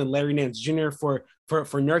starting to fill in Larry Nance Jr. for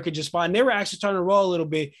Nurkic's spot, and they were actually starting to roll a little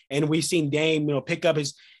bit, and we've seen Dame pick up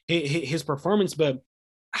his performance, but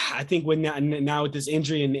I think now with this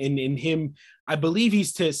injury and him, I believe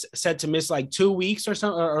he's set to miss like 2 weeks or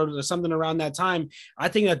something or something around that time. I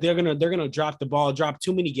think that they're gonna drop the ball, drop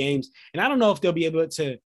too many games, and I don't know if they'll be able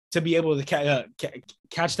to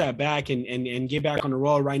catch that back and get back on the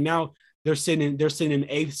roll. Right now, they're sitting in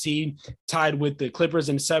eighth seed, tied with the Clippers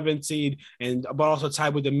in seventh seed, but also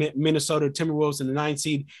tied with the Minnesota Timberwolves in the ninth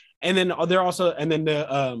seed, and then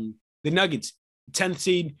the Nuggets, 10th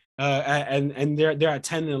seed. And they're at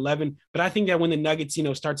 10 and 11. But I think that when the Nuggets,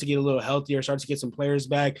 start to get a little healthier, start to get some players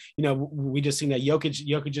back, we just seen that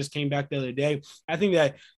Jokic just came back the other day. I think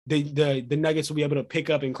that the Nuggets will be able to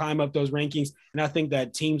pick up and climb up those rankings. And I think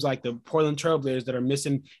that teams like the Portland Trailblazers that are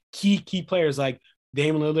missing key players like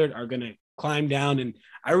Damian Lillard are going to climb down. And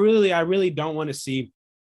I really don't want to see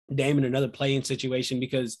Dame in another play-in situation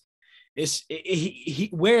because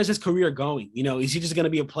where is his career going? Is he just going to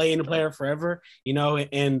be a play-in player forever?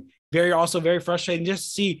 And very frustrating just to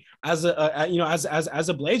see as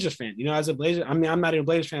a Blazers fan. As a Blazers, I mean, I'm not even a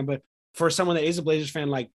Blazers fan, but for someone that is a Blazers fan,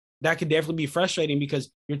 like that could definitely be frustrating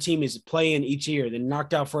because your team is playing each year, then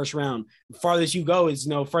knocked out first round. The farthest you go is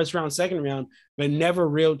first round, second round, but never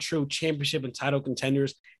real true championship and title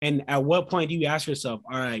contenders. And at what point do you ask yourself,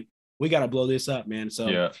 all right, we got to blow this up, man? So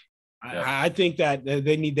yeah. I think that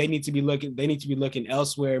they need to be looking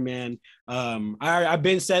elsewhere, man. I've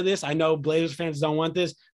been said this. I know Blazers fans don't want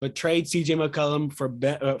this, but trade CJ McCollum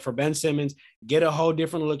for Ben Simmons, get a whole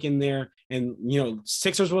different look in there, and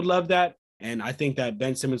Sixers would love that. And I think that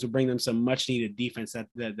Ben Simmons would bring them some much needed defense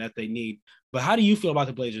that they need. But how do you feel about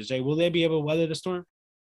the Blazers, Jay? Will they be able to weather the storm?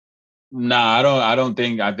 Nah, I don't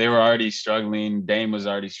think they were already struggling. Dame was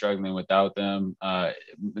already struggling without them,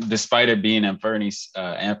 despite it being Anthony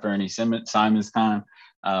Simon's time.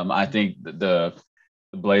 I think the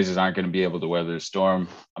Blazers aren't going to be able to weather the storm.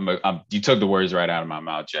 You took the words right out of my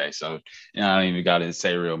mouth, Jay. So I don't even got to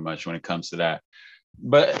say real much when it comes to that.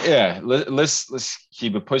 But yeah, let's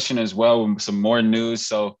keep it pushing as well with some more news.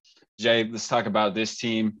 So Jay, let's talk about this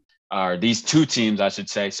team, or these two teams, I should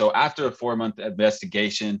say. So after a 4-month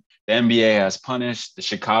investigation, the NBA has punished the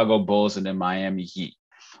Chicago Bulls and the Miami Heat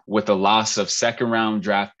with the loss of second-round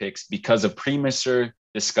draft picks because of premature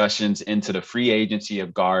discussions into the free agency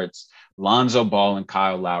of guards Lonzo Ball and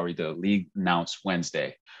Kyle Lowry. The league announced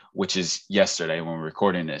Wednesday, which is yesterday when we're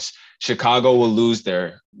recording this. Chicago will lose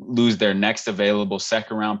their next available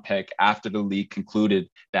second-round pick after the league concluded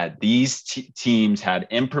that these teams had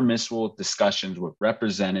impermissible discussions with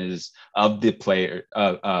representatives of the players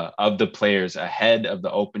ahead of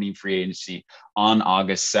the opening free agency on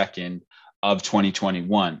August 2nd of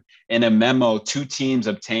 2021. In a memo, two teams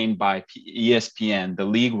obtained by ESPN, the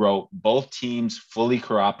league wrote both teams fully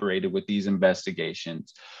cooperated with these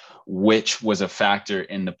investigations, which was a factor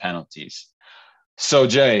in the penalties. So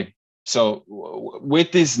Jay,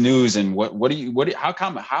 with this news and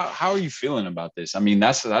how are you feeling about this? I mean,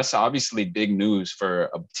 that's obviously big news for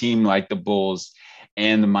a team like the Bulls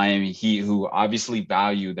and the Miami Heat, who obviously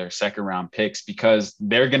value their second round picks because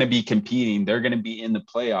they're going to be competing. They're going to be in the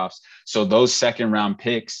playoffs. So those second round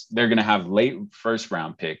picks, they're going to have late first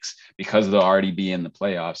round picks because they'll already be in the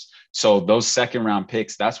playoffs. So those second round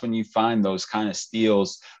picks, that's when you find those kind of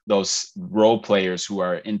steals, those role players who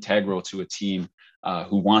are integral to a team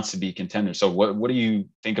who wants to be contender. So what do you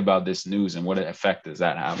think about this news and what effect does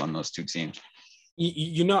that have on those two teams?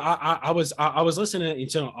 I was listening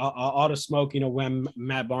to all the smoke, when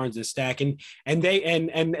Matt Barnes and Stack and they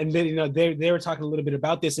and then they were talking a little bit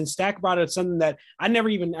about this, and Stack brought up something that I never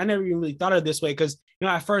even really thought of this way, because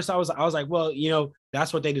at first I was like, well,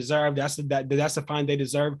 that's what they deserve, that's the fine they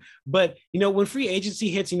deserve. But when free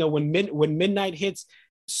agency hits, when midnight hits,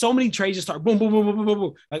 so many trades just start boom, boom, boom, boom, boom, boom,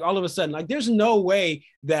 boom. Like all of a sudden, like there's no way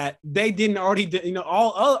that they didn't already,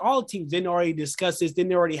 all teams didn't already discuss this,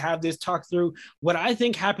 didn't already have this talk through. What I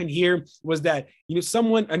think happened here was that,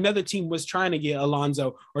 another team was trying to get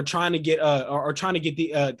Alonzo or trying to get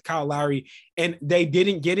the Kyle Lowry, and they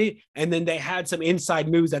didn't get it. And then they had some inside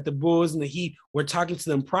news that the Bulls and the Heat were talking to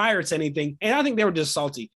them prior to anything. And I think they were just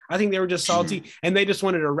salty. And they just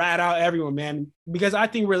wanted to rat out everyone, man, because I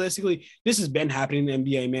think realistically, this has been happening in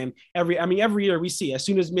the NBA, man. Every year we see, as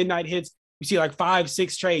soon as midnight hits, we see like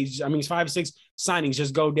 5-6 trades. 5-6 signings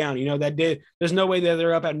just go down. There's no way that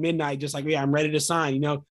they're up at midnight just like, yeah, I'm ready to sign.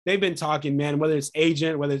 They've been talking, man, whether it's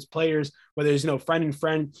agent, whether it's players, whether it's friend and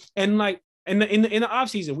friend. And like in the off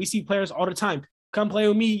season, we see players all the time. Come play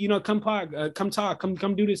with me, come talk,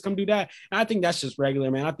 come do this, come do that. And I think that's just regular,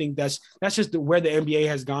 man. I think that's just where the NBA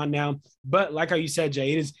has gone now. But like how you said,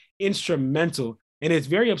 Jay, it is instrumental, and it's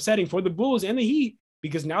very upsetting for the Bulls and the Heat,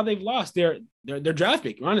 because now they've lost their draft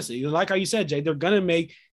pick. Honestly, like how you said, Jay, they're gonna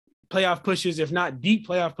make playoff pushes, if not deep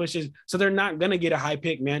playoff pushes. So they're not gonna get a high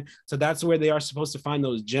pick, man. So that's where they are supposed to find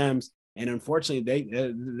those gems. And unfortunately,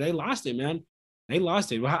 they lost it, man. They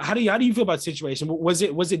lost it. How do you feel about the situation? Was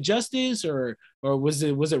it justice or was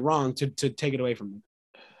it wrong to take it away from them?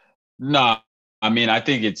 No, I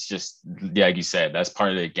think it's just, like you said, that's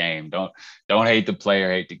part of the game. Don't hate the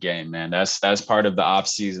player, hate the game, man. That's part of the off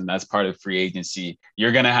season. That's part of free agency.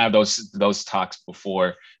 You're gonna have those talks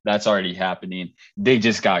before. That's already happening. They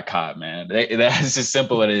just got caught, man. That's as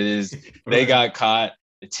simple as it is. They got caught.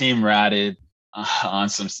 The team ratted on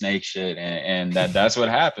some snake shit, and that's what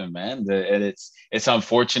happened, man. And it's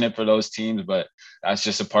unfortunate for those teams, but that's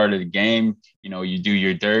just a part of the game. You do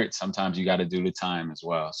your dirt. Sometimes you got to do the time as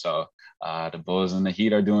well. So the Bulls and the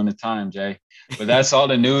Heat are doing the time, Jay. But that's all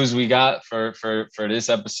the news we got for this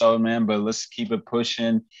episode, man. But let's keep it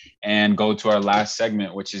pushing and go to our last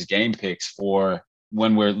segment, which is game picks for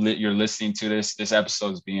when you're listening to this. This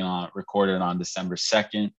episode is being recorded on December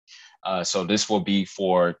 2nd. So this will be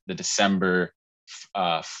for the December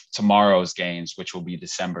tomorrow's games, which will be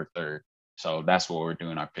December 3rd. So that's what we're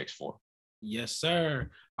doing our picks for. Yes, sir.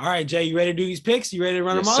 All right, Jay, you ready to do these picks? You ready to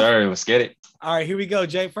run them off? Yes, sir. Let's get it. All right, here we go,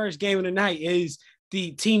 Jay. First game of the night is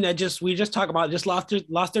the team that we just talked about, just lost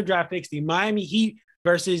their draft picks, the Miami Heat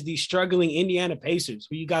versus the struggling Indiana Pacers.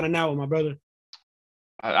 Who you got on now, my brother?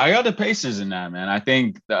 I got the Pacers in that, man. I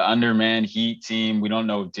think the undermanned Heat team, we don't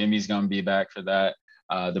know if Jimmy's going to be back for that.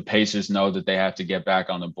 The Pacers know that they have to get back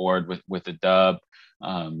on the board with the dub.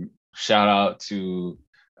 Shout out to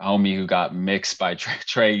homie who got mixed by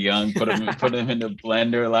Trey Young, put him in the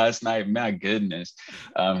blender last night. My goodness,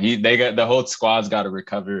 they got the whole squad's got to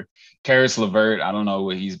recover. Karis LeVert, I don't know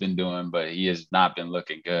what he's been doing, but he has not been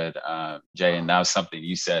looking good. Jay, and that was something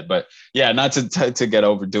you said, but yeah, not to get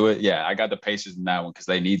overdo it. Yeah, I got the Pacers in that one because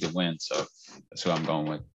they need to win, so that's who I'm going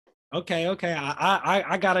with. Okay.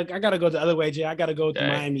 I gotta go the other way, Jay. I gotta go with the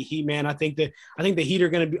Miami Heat, man. I think the Heat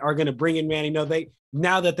are gonna bring in, man. You know, they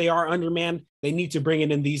now that they are undermanned, they need to bring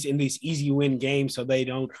it in these easy win games so they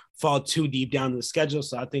don't fall too deep down the schedule.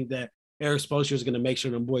 So I think that Eric Spoelstra is gonna make sure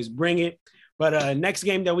them boys bring it. But next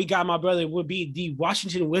game that we got, my brother, would be the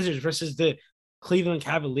Washington Wizards versus the Cleveland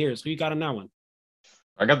Cavaliers. Who you got on that one?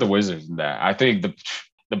 I got the Wizards in that. I think the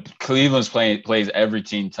Cleveland's plays every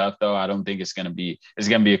team tough though. I don't think it's gonna be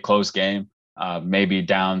a close game. Maybe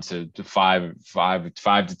down to 5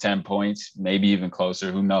 to 10 points, maybe even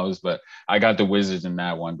closer. Who knows? But I got the Wizards in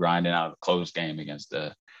that one, grinding out a close game against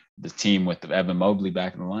the team with Evan Mobley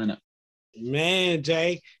back in the lineup. Man,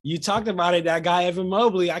 Jay, you talked about it. That guy Evan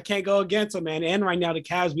Mobley, I can't go against him, man. And right now the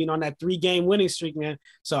Cavs being on that 3-game winning streak, man.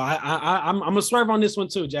 So I'm gonna swerve on this one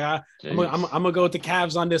too, Jay. I'm gonna go with the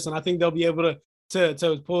Cavs on this one. I think they'll be able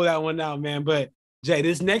to pull that one out, man. But Jay,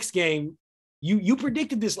 this next game, you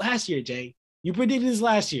predicted this last year, Jay. You predicted this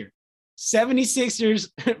last year. 76ers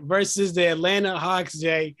versus the Atlanta Hawks,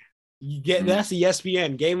 Jay. That's the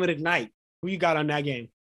ESPN game of the night. Who you got on that game?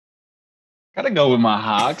 Gotta go with my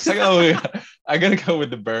Hawks. I gotta go with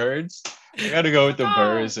the Birds. I gotta go with the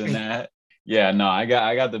Birds in that. Yeah, no, I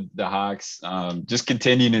got the Hawks. Just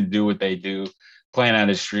continuing to do what they do, playing at an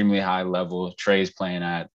extremely high level. Trey's playing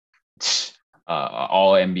at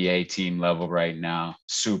all NBA team level right now.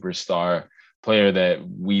 Superstar player that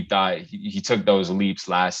we thought he took those leaps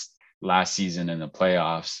last season in the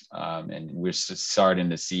playoffs, and we're starting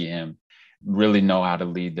to see him really know how to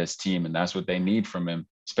lead this team, and that's what they need from him,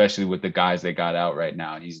 especially with the guys they got out right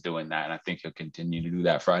now. He's doing that, and I think he'll continue to do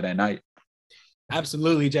that Friday night.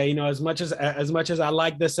 Absolutely, Jay. You know, as much as I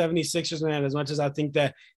like the 76ers, man, as much as I think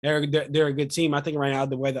that they're a good team, I think right now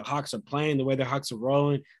the way the Hawks are playing, the way the Hawks are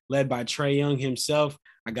rolling, led by Trey Young himself,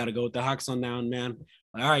 I got to go with the Hawks on that, man.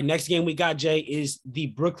 All right, next game we got, Jay, is the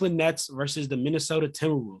Brooklyn Nets versus the Minnesota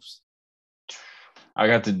Timberwolves. I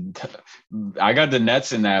got the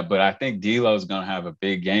Nets in that, but I think D'Lo's gonna have a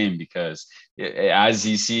big game because as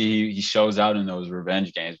you see, he shows out in those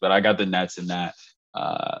revenge games. But I got the Nets in that.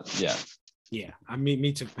 Yeah, I mean,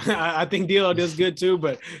 me too. I think D'Lo does good too,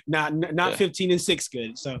 but not 15-6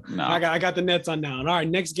 good. So no. I got the Nets on now. All right,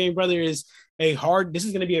 next game, brother, is this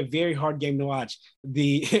is going to be a very hard game to watch.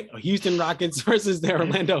 The Houston Rockets versus the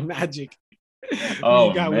Orlando Magic.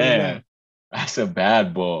 Oh man, that's a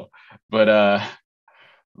bad ball. But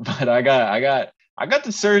I got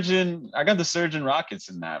the Surgeon Rockets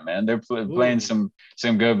in that, man. They're playing some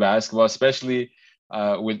good basketball, especially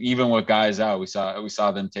with guys out. We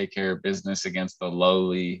saw them take care of business against the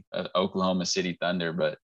lowly Oklahoma City Thunder,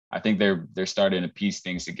 but I think they're starting to piece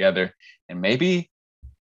things together, and maybe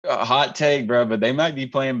a hot take, bro, but they might be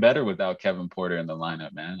playing better without Kevin Porter in the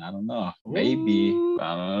lineup, man. I don't know. Maybe.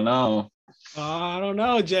 I don't know. I don't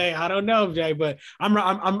know, Jay. But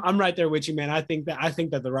I'm right there with you, man. I think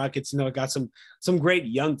that the Rockets, got some great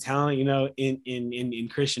young talent, in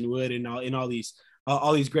Christian Wood and all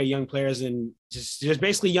these great young players, and just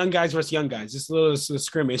basically young guys versus young guys. Just a little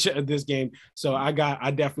scrimmage of this game. So I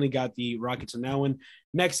definitely got the Rockets on that one.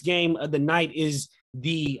 Next game of the night is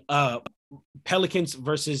the Pelicans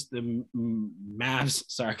versus the Mavs.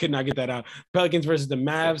 Sorry, I could not get that out. Pelicans versus the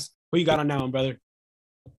Mavs. Who you got on that one, brother?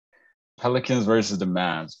 Pelicans versus the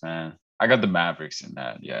Mavs, man. I got the Mavericks in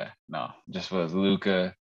that. Yeah, no, just with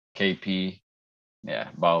Luka, KP. Yeah,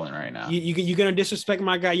 balling right now. You gonna disrespect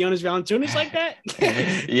my guy Jonas Valanciunas like that?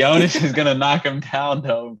 Jonas is gonna knock him down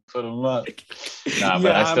though, put him up.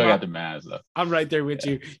 But I still got the Mavs though. I'm right there with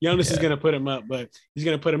you. Jonas is gonna put him up, but he's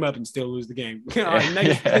gonna put him up and still lose the game. All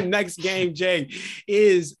right, next game, Jay,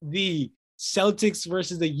 is the Celtics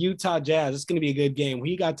versus the Utah Jazz. It's gonna be a good game. Who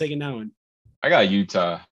you got taking that one? I got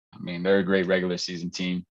Utah. I mean, they're a great regular season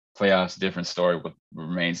team. Playoffs, different story. What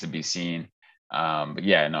remains to be seen. But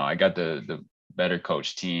yeah, no, I got the better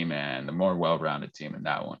coach team and the more well-rounded team in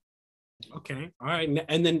that one. Okay. All right.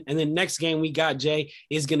 And then next game we got, Jay,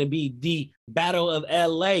 is going to be the Battle of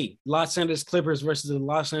LA, Los Angeles Clippers versus the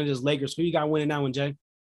Los Angeles Lakers. Who you got winning that one, Jay?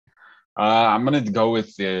 I'm going to go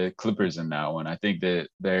with the Clippers in that one. I think that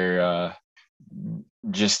they're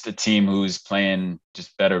just a team who's playing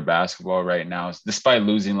just better basketball right now, despite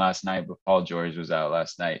losing last night, but Paul George was out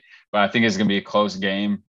last night. But I think it's going to be a close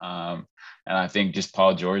game. And I think just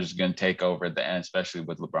Paul George is going to take over at the end, especially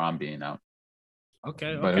with LeBron being out.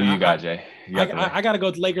 Okay. But who you got, Jay? You got I got to go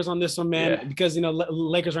with the Lakers on this one, man, because, you know,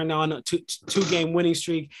 Lakers right now on a two-game winning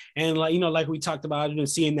streak. And, like, you know, like we talked about, I've been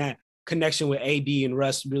seeing that connection with AD and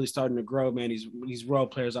Russ really starting to grow, man. These role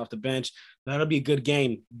players off the bench. That'll be a good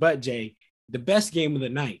game. But, Jay, the best game of the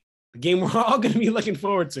night, the game we're all going to be looking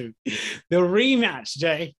forward to, the rematch,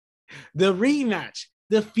 Jay. The rematch.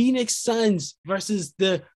 The Phoenix Suns versus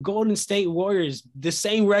the Golden State Warriors. The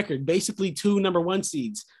same record, basically 2 number 1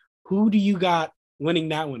 seeds. Who do you got winning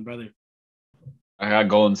that one, brother? I got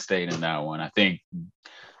Golden State in that one. I think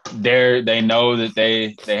they know that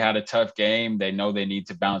they had a tough game. They know they need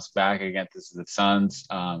to bounce back against the Suns,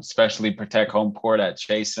 especially protect home court at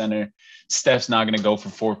Chase Center. Steph's not going to go for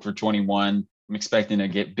 4 for 21. I'm expecting to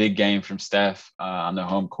get big game from Steph on the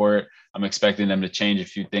home court. I'm expecting them to change a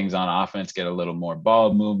few things on offense, get a little more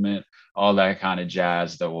ball movement, all that kind of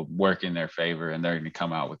jazz that will work in their favor, and they're going to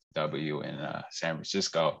come out with the W in San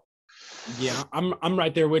Francisco. Yeah, I'm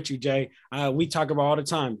right there with you, Jay. We talk about all the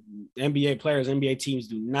time. NBA players, NBA teams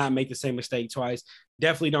do not make the same mistake twice.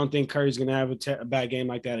 Definitely don't think Curry's going to have a bad game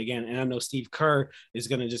like that again. And I know Steve Kerr is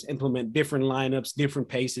going to just implement different lineups, different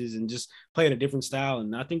paces, and just play at a different style.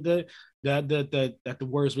 And I think that the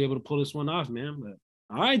Warriors will be able to pull this one off, man. But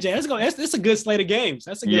all right, Jay, let's go. That's a good slate of games.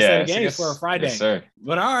 That's a good slate of games for a Friday. Yes, sir.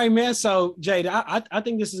 But all right, man. So, Jay, I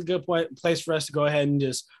think this is a good place for us to go ahead and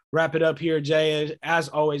just wrap it up here, Jay. As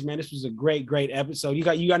always, man, this was a great episode. You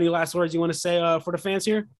got any last words you want to say for the fans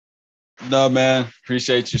here? No, man.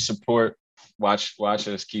 Appreciate your support. Watch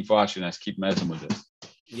us. Keep watching us. Keep messing with us.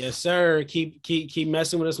 Yes, sir. Keep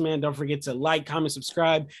messing with us, man. Don't forget to like, comment,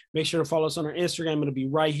 subscribe. Make sure to follow us on our Instagram. It'll be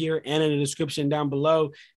right here and in the description down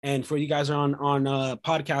below. And for you guys on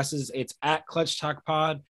podcasts, it's at Clutch Talk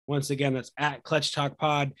Pod. Once again, that's at Clutch Talk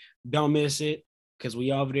Pod. Don't miss it, because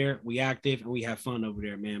we over there, we active, and we have fun over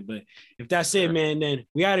there, man. But if that's it, man, then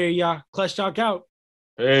we out here, y'all. Clutch Talk out.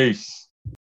 Peace.